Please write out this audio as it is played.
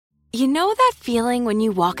You know that feeling when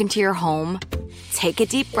you walk into your home, take a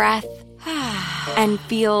deep breath, and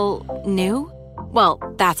feel new? Well,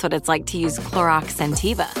 that's what it's like to use Clorox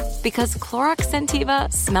Scentiva. Because Clorox Scentiva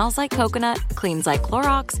smells like coconut, cleans like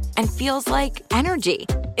Clorox, and feels like energy.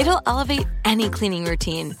 It'll elevate any cleaning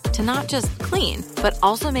routine to not just clean, but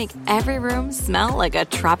also make every room smell like a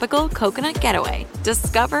tropical coconut getaway.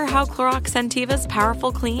 Discover how Clorox Scentiva's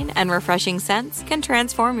powerful clean and refreshing scents can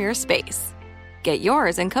transform your space. Get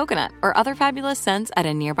yours in coconut or other fabulous scents at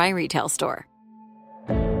a nearby retail store.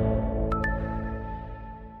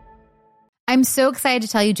 I'm so excited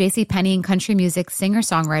to tell you JCPenney and country music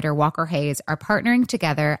singer-songwriter Walker Hayes are partnering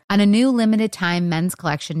together on a new limited-time men's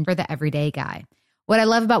collection for the everyday guy. What I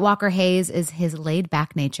love about Walker Hayes is his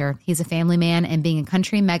laid-back nature. He's a family man, and being a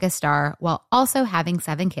country megastar while also having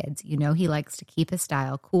 7 kids, you know he likes to keep his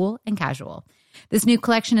style cool and casual. This new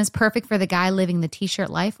collection is perfect for the guy living the t-shirt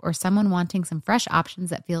life or someone wanting some fresh options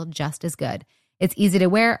that feel just as good. It's easy to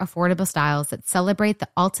wear, affordable styles that celebrate the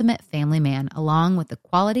ultimate family man, along with the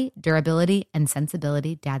quality, durability, and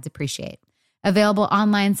sensibility dads appreciate. Available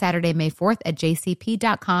online Saturday, May 4th at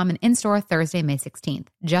jcp.com and in-store Thursday, May 16th.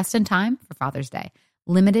 Just in time for Father's Day.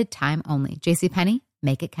 Limited time only. JCPenney,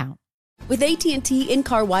 make it count. With AT&T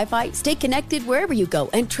in-car Wi-Fi, stay connected wherever you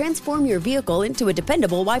go and transform your vehicle into a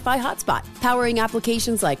dependable Wi-Fi hotspot. Powering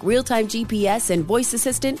applications like real-time GPS and voice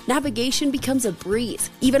assistant, navigation becomes a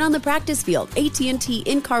breeze. Even on the practice field, AT&T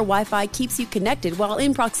in-car Wi-Fi keeps you connected while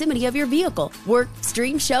in proximity of your vehicle. Work,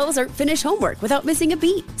 stream shows, or finish homework without missing a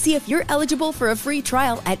beat. See if you're eligible for a free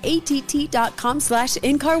trial at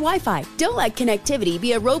att.com/in-car Wi-Fi. Don't let connectivity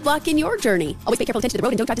be a roadblock in your journey. Always pay careful attention to the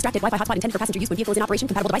road and don't drive distracted. Wi-Fi hotspot intended for passenger use when vehicle is in operation.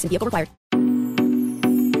 Compatible device and vehicle required.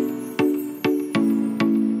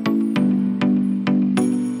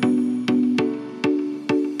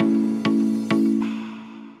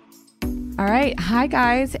 All right. Hi,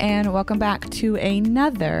 guys, and welcome back to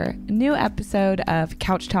another new episode of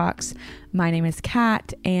Couch Talks. My name is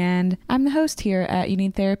Kat, and I'm the host here at You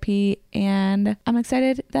Need Therapy, and I'm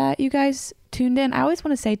excited that you guys tuned in. I always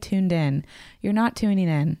want to say tuned in. You're not tuning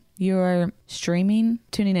in. You're streaming.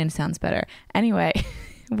 Tuning in sounds better. Anyway,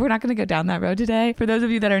 we're not going to go down that road today. For those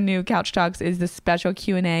of you that are new, Couch Talks is the special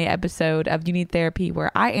Q&A episode of You Need Therapy where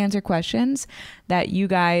I answer questions that you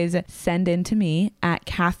guys send in to me at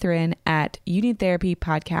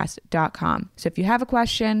Catherine@youneedtherapypodcast.com. So if you have a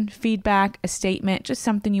question, feedback, a statement, just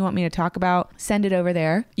something you want me to talk about, send it over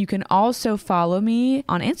there. You can also follow me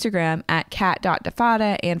on Instagram at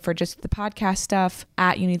cat.defada, and for just the podcast stuff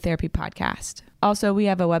at You Need Therapy Podcast. Also, we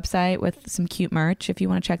have a website with some cute merch if you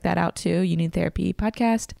want to check that out too,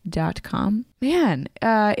 youneedtherapypodcast.com. Man,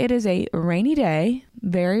 it is a rainy day,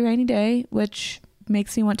 very rainy day, which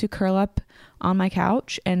makes me want to curl up on my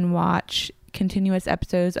couch and watch continuous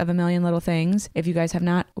episodes of A Million Little Things. If you guys have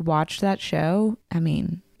not watched that show, I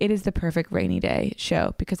mean, it is the perfect rainy day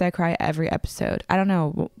show because I cry every episode. I don't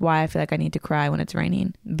know why I feel like I need to cry when it's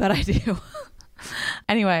raining, but I do.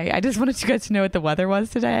 Anyway, I just wanted you guys to know what the weather was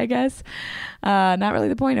today, I guess. Not really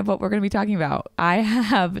the point of what we're going to be talking about. I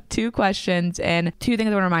have 2 questions and 2 things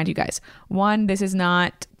I want to remind you guys. 1, this is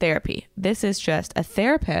not therapy. This is just a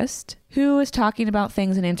therapist who is talking about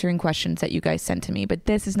things and answering questions that you guys sent to me. But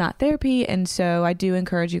this is not therapy. And so I do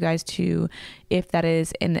encourage you guys to, if that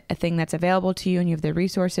is a thing that's available to you and you have the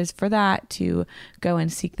resources for that, to go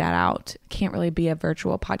and seek that out. Can't really be a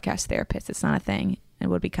virtual podcast therapist. It's not a thing. It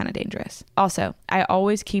would be kind of dangerous. Also, I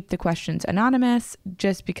always keep the questions anonymous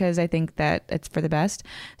just because I think that it's for the best.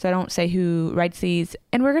 So I don't say who writes these.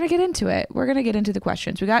 And we're going to get into it. We're going to get into the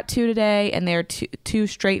questions. We got 2 today, and they're two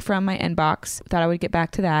straight from my inbox. Thought I would get back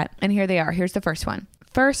to that. And here they are. Here's the first one.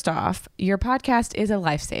 First off, your podcast is a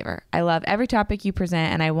lifesaver. I love every topic you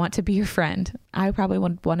present, and I want to be your friend. I probably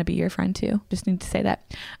would want to be your friend too. Just need to say that.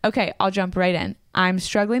 Okay, I'll jump right in. I'm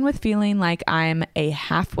struggling with feeling like I'm a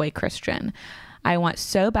halfway Christian. I want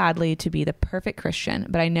so badly to be the perfect Christian,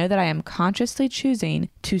 but I know that I am consciously choosing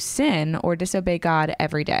to sin or disobey God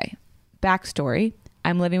every day. Backstory.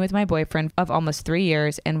 I'm living with my boyfriend of almost 3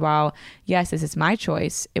 years, and while, yes, this is my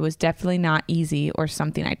choice, it was definitely not easy or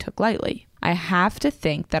something I took lightly. I have to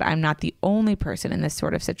think that I'm not the only person in this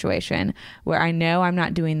sort of situation where I know I'm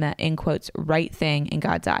not doing the, in quotes, right thing in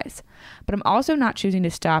God's eyes. But I'm also not choosing to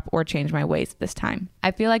stop or change my ways at this time. I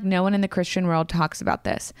feel like no one in the Christian world talks about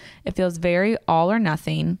this. It feels very all or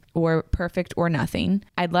nothing or perfect or nothing.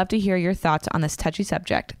 I'd love to hear your thoughts on this touchy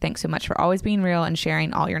subject. Thanks so much for always being real and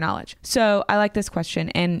sharing all your knowledge. So I like this question.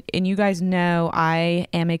 And you guys know I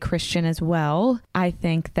am a Christian as well. I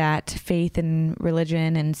think that faith and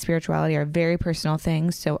religion and spirituality are very personal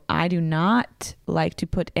things. So I do not like to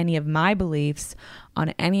put any of my beliefs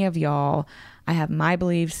on any of y'all. I have my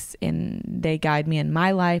beliefs and they guide me in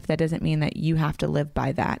my life. That doesn't mean that you have to live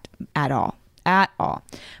by that at all.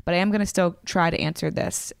 But I am going to still try to answer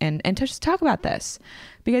this and to just talk about this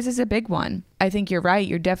because it's a big one. I think you're right.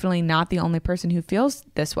 You're definitely not the only person who feels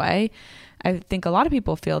this way. I think a lot of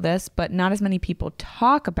people feel this, but not as many people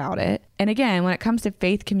talk about it. And again, when it comes to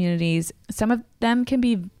faith communities, some of them can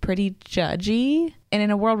be pretty judgy. And in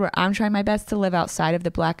a world where I'm trying my best to live outside of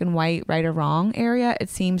the black and white, right or wrong area, it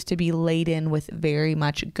seems to be laden with very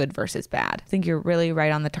much good versus bad. I think you're really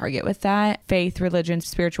right on the target with that. Faith, religion,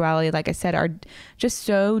 spirituality, like I said, are just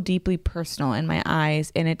so deeply personal in my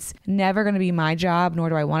eyes. And it's never going to be my job, nor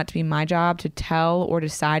do I want it to be my job to tell or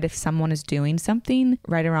decide if someone is doing something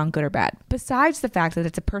right or wrong, good or bad. Besides the fact that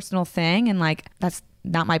it's a personal thing and like that's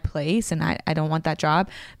not my place and I don't want that job.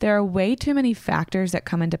 There are way too many factors that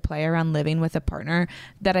come into play around living with a partner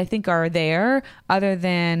that I think are there other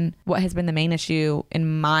than what has been the main issue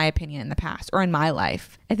in my opinion in the past or in my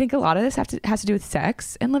life. I think a lot of this has to do with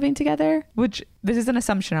sex and living together, which this is an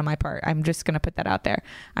assumption on my part. I'm just going to put that out there.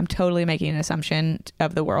 I'm totally making an assumption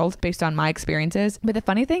of the world based on my experiences. But the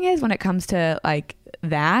funny thing is when it comes to like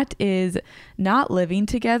that is not living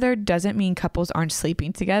together doesn't mean couples aren't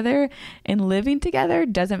sleeping together, and living together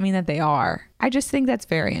doesn't mean that they are. I just think that's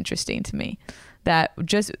very interesting to me, that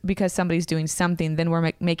just because somebody's doing something, then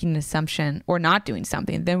we're making an assumption, or not doing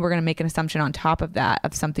something, then we're going to make an assumption on top of that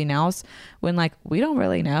of something else when like we don't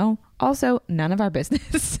really know. Also, none of our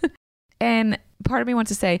business. And part of me wants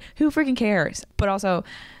to say, who freaking cares? But also,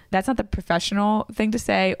 that's not the professional thing to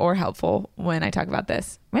say or helpful when I talk about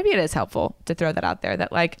this. Maybe it is helpful to throw that out there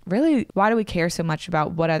that like, really, why do we care so much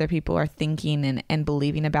about what other people are thinking and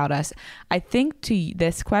believing about us? I think to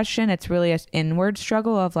this question, it's really an inward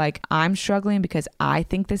struggle of like, I'm struggling because I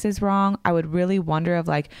think this is wrong. I would really wonder of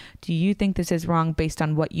like, do you think this is wrong based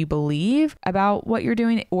on what you believe about what you're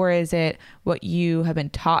doing? Or is it what you have been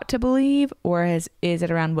taught to believe? Or is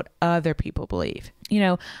it around what other people believe? You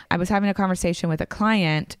know, I was having a conversation with a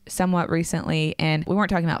client somewhat recently, and we weren't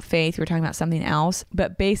talking about faith. We were talking about something else,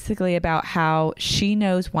 but basically about how she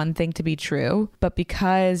knows one thing to be true, but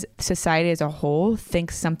because society as a whole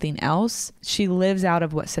thinks something else, she lives out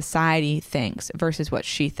of what society thinks versus what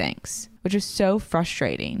she thinks, which is so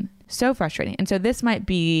frustrating. So frustrating. And so this might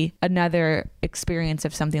be another experience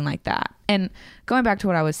of something like that. And going back to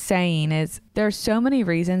what I was saying is there are so many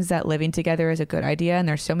reasons that living together is a good idea. And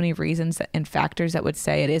there's so many reasons and factors that would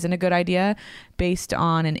say it isn't a good idea based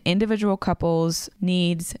on an individual couple's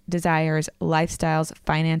needs, desires, lifestyles,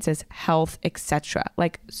 finances, health, etc.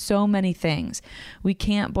 Like so many things. We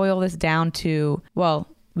can't boil this down to, well,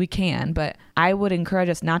 we can, but I would encourage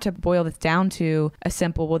us not to boil this down to a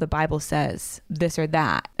simple, well, the Bible says this or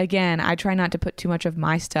that. Again, I try not to put too much of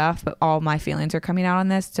my stuff, but all my feelings are coming out on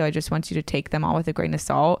this. So I just want you to take them all with a grain of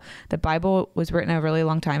salt. The Bible was written a really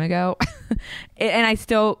long time ago. And I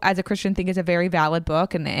still, as a Christian, think it's a very valid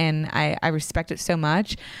book and I respect it so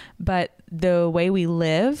much. But the way we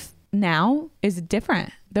live now is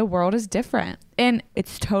different. The world is different. And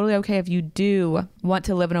it's totally okay if you do want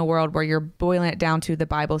to live in a world where you're boiling it down to the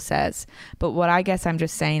Bible says. But what I guess I'm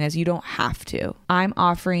just saying is you don't have to. I'm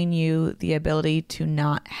offering you the ability to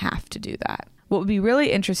not have to do that. What would be really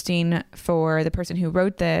interesting for the person who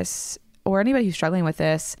wrote this or anybody who's struggling with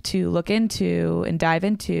this to look into and dive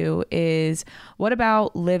into is what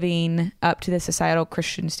about living up to the societal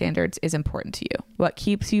Christian standards is important to you? What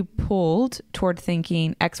keeps you pulled toward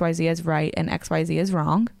thinking XYZ is right and XYZ is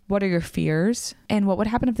wrong? What are your fears? And what would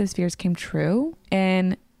happen if those fears came true?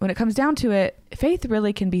 And when it comes down to it, faith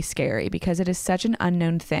really can be scary because it is such an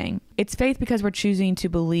unknown thing. It's faith because we're choosing to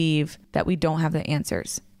believe that we don't have the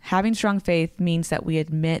answers. Having strong faith means that we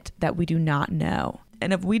admit that we do not know.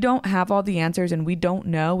 And if we don't have all the answers and we don't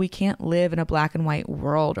know, we can't live in a black and white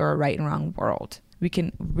world or a right and wrong world. We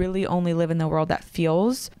can really only live in the world that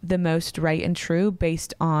feels the most right and true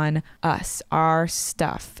based on us, our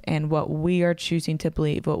stuff, and what we are choosing to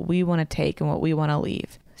believe, what we want to take and what we want to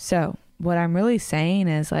leave. So what I'm really saying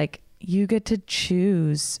is like, you get to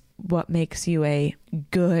choose what makes you a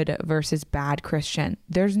good versus bad Christian.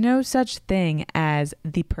 There's no such thing as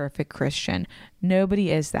the perfect Christian. Nobody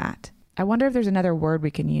is that. I wonder if there's another word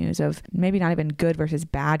we can use of maybe not even good versus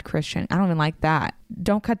bad Christian. I don't even like that.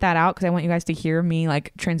 Don't cut that out because I want you guys to hear me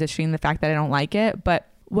like transitioning the fact that I don't like it. But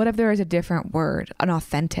what if there is a different word, an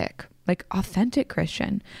authentic, like authentic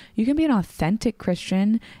Christian? You can be an authentic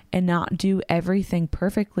Christian and not do everything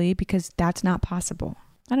perfectly because that's not possible.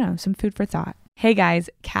 I don't know, some food for thought. Hey guys,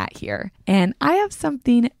 Kat here. And I have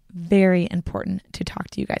something very important to talk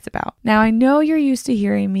to you guys about. Now, I know you're used to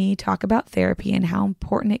hearing me talk about therapy and how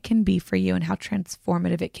important it can be for you and how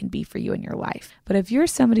transformative it can be for you in your life. But if you're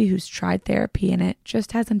somebody who's tried therapy and it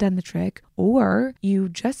just hasn't done the trick, or you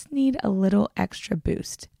just need a little extra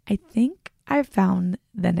boost, I think I've found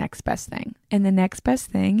the next best thing. And the next best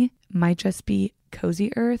thing might just be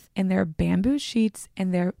Cozy Earth and their bamboo sheets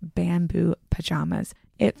and their bamboo pajamas.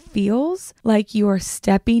 It feels like you're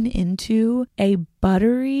stepping into a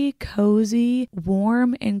buttery, cozy,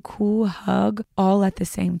 warm, and cool hug all at the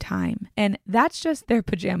same time. And that's just their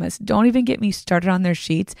pajamas. Don't even get me started on their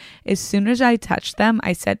sheets. As soon as I touched them,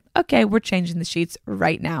 I said, okay, we're changing the sheets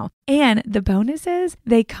right now. And the bonus is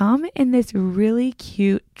they come in this really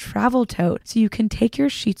cute travel tote, so you can take your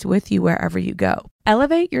sheets with you wherever you go.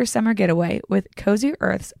 Elevate your summer getaway with Cozy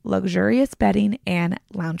Earth's luxurious bedding and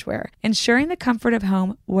loungewear, ensuring the comfort of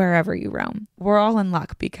home wherever you roam. We're all in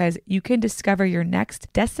luck because you can discover your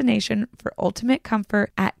next destination for ultimate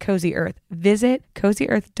comfort at Cozy Earth. Visit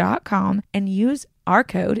CozyEarth.com and use our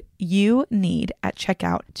code YOUNEED at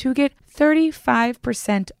checkout to get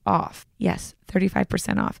 35% off. Yes,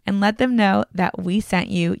 35% off. And let them know that we sent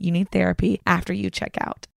you Need Therapy after you check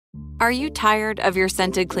out. Are you tired of your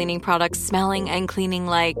scented cleaning products smelling and cleaning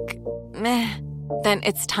like meh? Then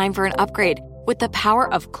it's time for an upgrade with the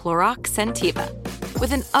power of Clorox Scentiva.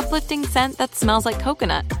 With an uplifting scent that smells like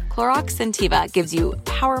coconut, Clorox Scentiva gives you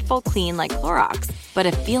powerful clean like Clorox, but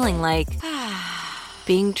a feeling like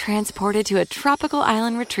being transported to a tropical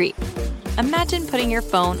island retreat. Imagine putting your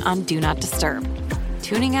phone on Do Not Disturb,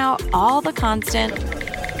 tuning out all the constant,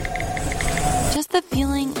 just the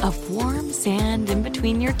feeling of warm sand in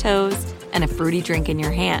between your toes and a fruity drink in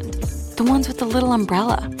your hand. The ones with the little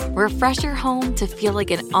umbrella. Refresh your home to feel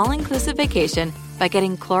like an all-inclusive vacation by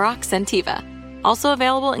getting Clorox Scentiva. Also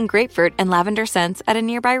available in grapefruit and lavender scents at a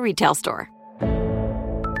nearby retail store.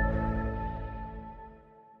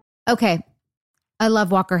 Okay. I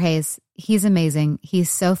love Walker Hayes. He's amazing. He's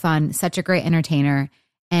so fun, such a great entertainer.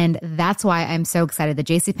 And that's why I'm so excited that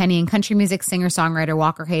JCPenney and country music singer-songwriter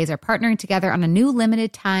Walker Hayes are partnering together on a new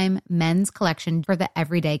limited time men's collection for the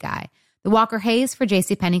everyday guy. The Walker Hayes for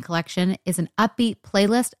JCPenney collection is an upbeat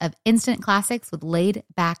playlist of instant classics with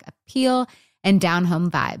laid-back appeal and down-home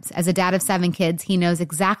vibes. As a dad of 7 kids, he knows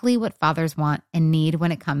exactly what fathers want and need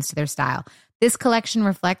when it comes to their style. This collection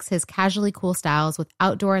reflects his casually cool styles with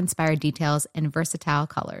outdoor-inspired details and versatile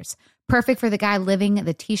colors. Perfect for the guy living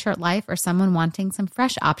the t-shirt life or someone wanting some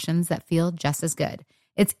fresh options that feel just as good.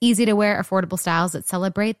 It's easy to wear, affordable styles that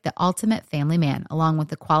celebrate the ultimate family man, along with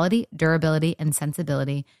the quality, durability, and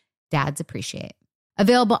sensibility dads appreciate.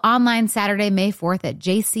 Available online Saturday, May 4th at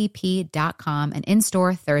jcp.com and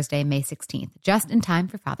in-store Thursday, May 16th, just in time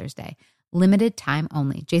for Father's Day. Limited time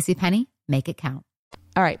only. JCPenney, make it count.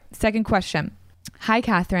 All right, second question. Hi,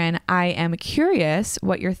 Catherine. I am curious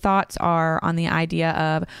what your thoughts are on the idea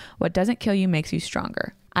of what doesn't kill you makes you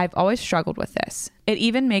stronger. I've always struggled with this. It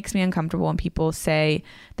even makes me uncomfortable when people say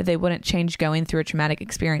that they wouldn't change going through a traumatic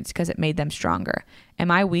experience because it made them stronger.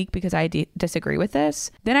 Am I weak because I disagree with this?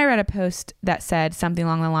 Then I read a post that said something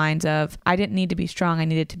along the lines of, I didn't need to be strong, I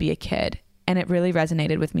needed to be a kid. And it really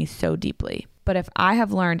resonated with me so deeply. But if I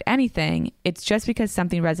have learned anything, it's just because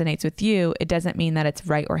something resonates with you, it doesn't mean that it's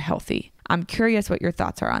right or healthy. I'm curious what your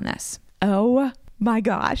thoughts are on this. Oh my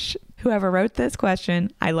gosh. Whoever wrote this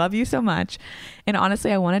question, I love you so much. And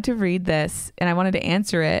honestly, I wanted to read this and I wanted to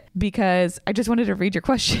answer it because I just wanted to read your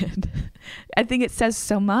question. I think it says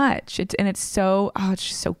so much. It's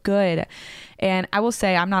just so good. And I will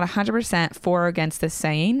say I'm not 100% for or against this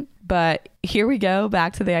saying, but here we go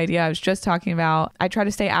back to the idea I was just talking about. I try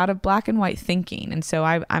to stay out of black and white thinking. And so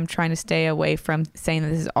I'm trying to stay away from saying that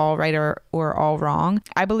this is all right or all wrong.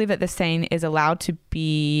 I believe that this saying is allowed to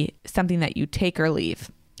be something that you take or leave.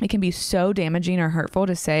 It can be so damaging or hurtful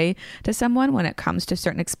to say to someone when it comes to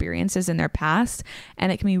certain experiences in their past.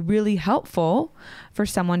 And it can be really helpful for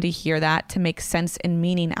someone to hear that to make sense and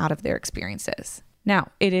meaning out of their experiences. Now,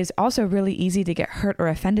 it is also really easy to get hurt or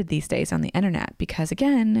offended these days on the internet because,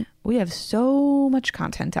 again, we have so much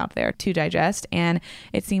content out there to digest, and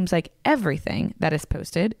it seems like everything that is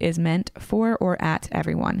posted is meant for or at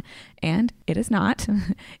everyone. And it is not.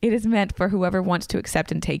 It is meant for whoever wants to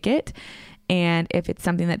accept and take it. And if it's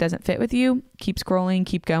something that doesn't fit with you, keep scrolling,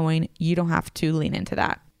 keep going. You don't have to lean into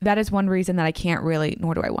that. That is one reason that I can't really,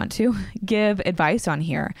 nor do I want to, give advice on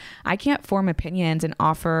here. I can't form opinions and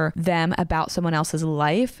offer them about someone else's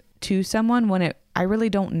life to someone when I really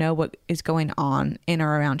don't know what is going on in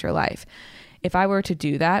or around your life. If I were to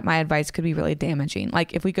do that, my advice could be really damaging.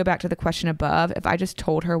 Like if we go back to the question above, if I just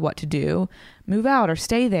told her what to do, move out or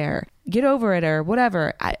stay there, get over it or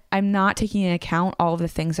whatever. I'm not taking into account all of the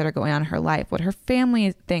things that are going on in her life, what her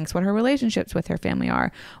family thinks, what her relationships with her family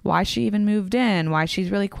are, why she even moved in, why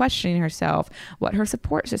she's really questioning herself, what her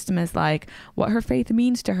support system is like, what her faith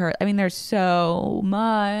means to her. I mean, there's so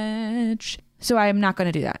much. So I am not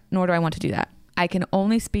going to do that, nor do I want to do that. I can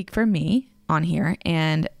only speak for me on here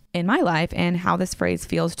and in my life and how this phrase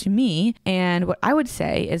feels to me. And what I would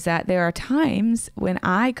say is that there are times when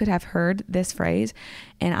I could have heard this phrase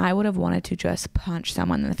and I would have wanted to just punch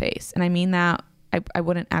someone in the face. And I mean that I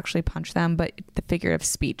wouldn't actually punch them, but the figure of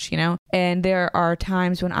speech, you know? And there are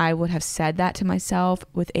times when I would have said that to myself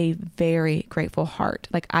with a very grateful heart.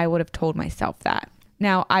 Like I would have told myself that.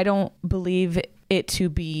 Now, I don't believe it to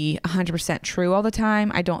be 100% true all the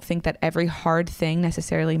time. I don't think that every hard thing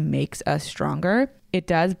necessarily makes us stronger. It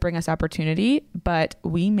does bring us opportunity, but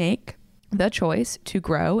we make the choice to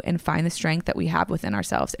grow and find the strength that we have within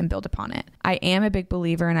ourselves and build upon it. I am a big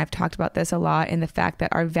believer, and I've talked about this a lot, in the fact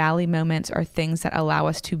that our valley moments are things that allow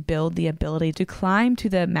us to build the ability to climb to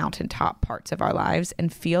the mountaintop parts of our lives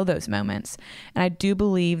and feel those moments. And I do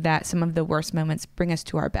believe that some of the worst moments bring us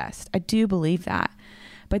to our best. I do believe that.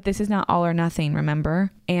 But this is not all or nothing, remember?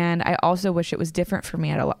 And I also wish it was different for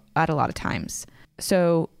me at a lot of times.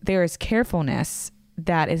 So there is carefulness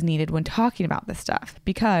that is needed when talking about this stuff,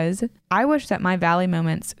 because I wish that my valley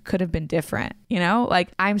moments could have been different. You know, like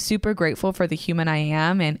I'm super grateful for the human I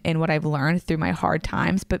am and what I've learned through my hard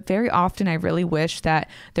times. But very often I really wish that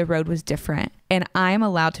the road was different, and I'm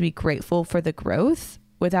allowed to be grateful for the growth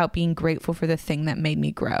without being grateful for the thing that made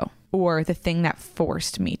me grow, or the thing that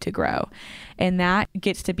forced me to grow. And that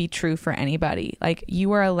gets to be true for anybody. Like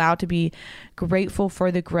you are allowed to be grateful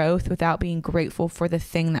for the growth without being grateful for the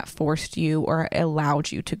thing that forced you or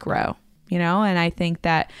allowed you to grow, you know? And I think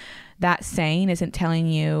that that saying isn't telling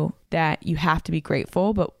you that you have to be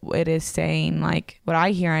grateful, but it is saying, like, what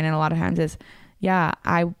I hear in it a lot of times is, yeah,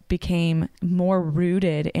 I became more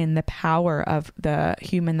rooted in the power of the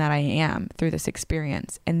human that I am through this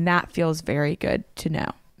experience. And that feels very good to know.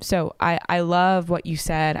 So I love what you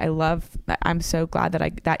said. I'm so glad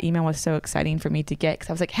that that email was so exciting for me to get, because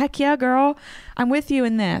I was like, heck yeah, girl, I'm with you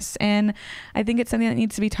in this. And I think it's something that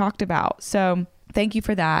needs to be talked about. So thank you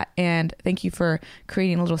for that. And thank you for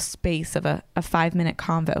creating a little space of a 5-minute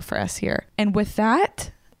convo for us here. And with that,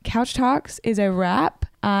 Couch Talks is a wrap.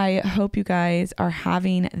 I hope you guys are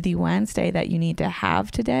having the Wednesday that you need to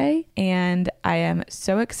have today. And I am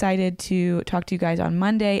so excited to talk to you guys on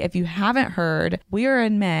Monday. If you haven't heard, we are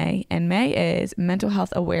in May, and May is Mental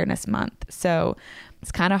Health Awareness Month. So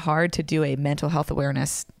it's kind of hard to do a mental health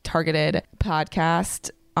awareness targeted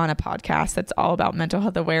podcast on a podcast that's all about mental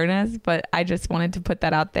health awareness, but I just wanted to put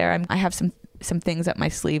that out there. I have some things up my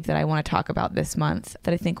sleeve that I want to talk about this month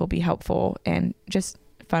that I think will be helpful and just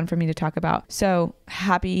fun for me to talk about. So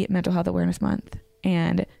happy Mental Health Awareness Month,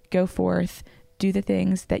 and go forth, do the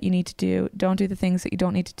things that you need to do. Don't do the things that you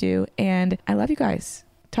don't need to do. And I love you guys.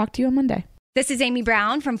 Talk to you on Monday. This is Amy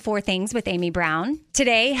Brown from 4 Things with Amy Brown.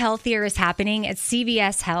 Today, Healthier is happening at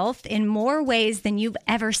CVS Health in more ways than you've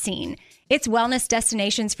ever seen. It's wellness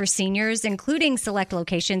destinations for seniors, including select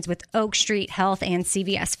locations with Oak Street Health and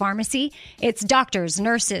CVS Pharmacy. It's doctors,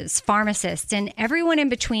 nurses, pharmacists, and everyone in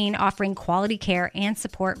between offering quality care and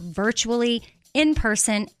support virtually, in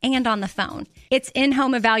person, and on the phone. It's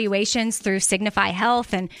in-home evaluations through Signify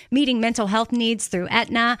Health and meeting mental health needs through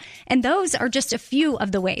Aetna. And those are just a few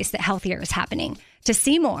of the ways that Healthier is happening. To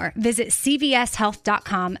see more, visit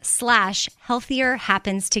cvshealth.com/healthier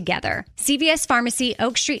happens together. CVS Pharmacy,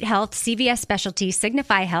 Oak Street Health, CVS Specialty,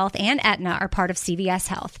 Signify Health, and Aetna are part of CVS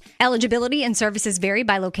Health. Eligibility and services vary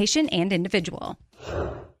by location and individual.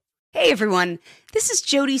 Hey everyone, this is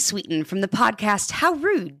Jody Sweeten from the podcast How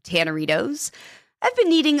Rude, Tanneritos. I've been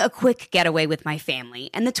needing a quick getaway with my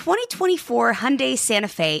family, and the 2024 Hyundai Santa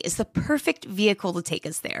Fe is the perfect vehicle to take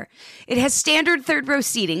us there. It has standard third-row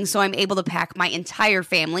seating, so I'm able to pack my entire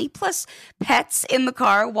family, plus pets, in the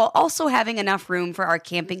car, while also having enough room for our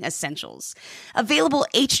camping essentials. Available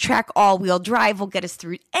H-Track all-wheel drive will get us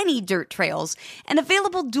through any dirt trails, and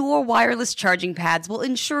available dual wireless charging pads will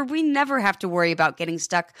ensure we never have to worry about getting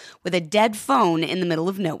stuck with a dead phone in the middle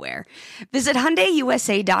of nowhere. Visit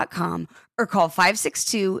HyundaiUSA.com or call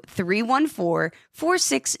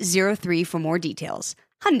 562-314-4603 for more details.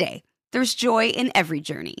 Hyundai, there's joy in every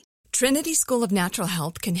journey. Trinity School of Natural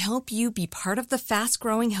Health can help you be part of the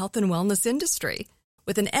fast-growing health and wellness industry.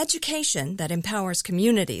 With an education that empowers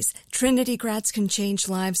communities, Trinity grads can change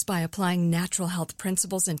lives by applying natural health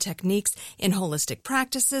principles and techniques in holistic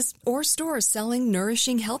practices or stores selling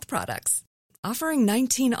nourishing health products. Offering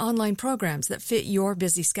 19 online programs that fit your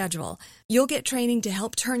busy schedule, you'll get training to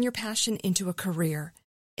help turn your passion into a career.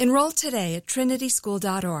 Enroll today at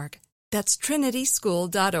trinityschool.org. That's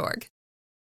trinityschool.org.